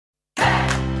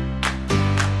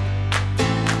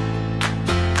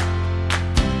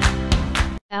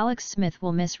Alex Smith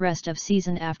will miss rest of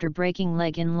season after breaking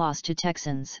leg in loss to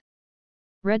Texans.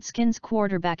 Redskins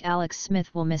quarterback Alex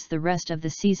Smith will miss the rest of the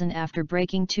season after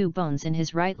breaking 2 bones in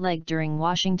his right leg during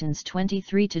Washington's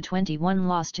 23-21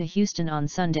 loss to Houston on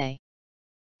Sunday.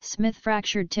 Smith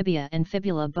fractured tibia and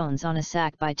fibula bones on a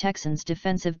sack by Texans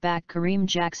defensive back Kareem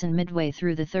Jackson midway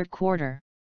through the third quarter.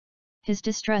 His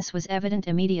distress was evident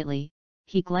immediately.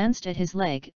 He glanced at his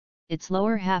leg, its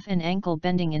lower half and ankle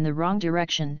bending in the wrong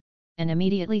direction, and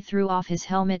immediately threw off his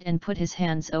helmet and put his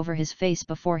hands over his face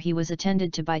before he was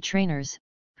attended to by trainers,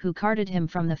 who carted him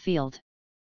from the field.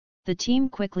 The team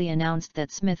quickly announced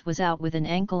that Smith was out with an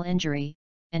ankle injury,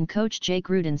 and Coach Jay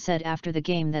Gruden said after the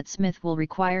game that Smith will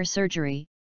require surgery,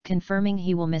 confirming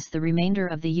he will miss the remainder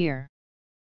of the year.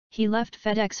 He left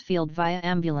FedEx Field via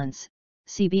ambulance.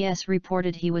 CBS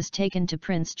reported he was taken to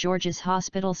Prince George's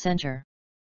Hospital Center.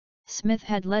 Smith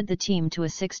had led the team to a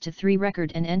 6-3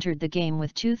 record and entered the game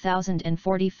with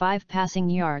 2,045 passing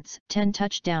yards, 10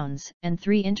 touchdowns, and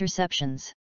 3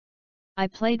 interceptions. "I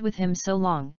played with him so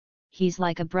long, he's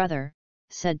like a brother,"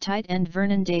 said tight end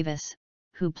Vernon Davis,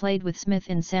 who played with Smith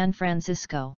in San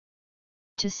Francisco.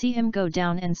 "To see him go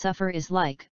down and suffer is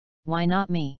like, why not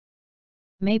me?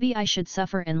 Maybe I should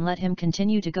suffer and let him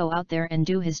continue to go out there and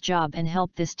do his job and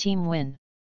help this team win.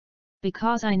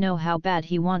 Because I know how bad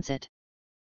he wants it.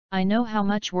 I know how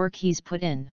much work he's put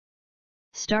in.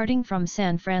 Starting from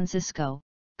San Francisco,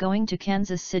 going to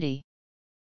Kansas City.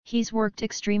 He's worked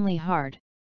extremely hard.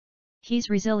 He's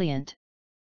resilient.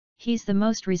 He's the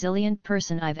most resilient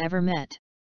person I've ever met.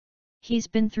 He's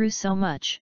been through so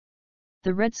much."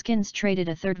 The Redskins traded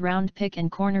a third-round pick and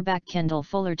cornerback Kendall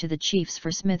Fuller to the Chiefs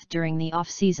for Smith during the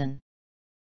off-season.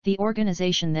 The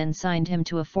organization then signed him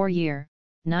to a 4-year,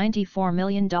 $94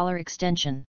 million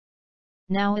extension.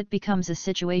 "Now it becomes a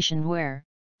situation where,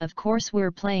 of course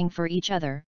we're playing for each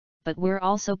other, but we're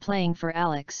also playing for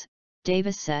Alex,"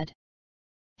 Davis said.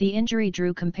 The injury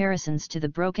drew comparisons to the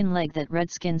broken leg that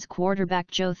Redskins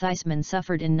quarterback Joe Theismann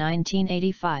suffered in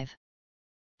 1985.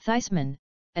 Theismann,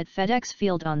 at FedEx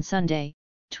Field on Sunday,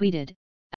 tweeted,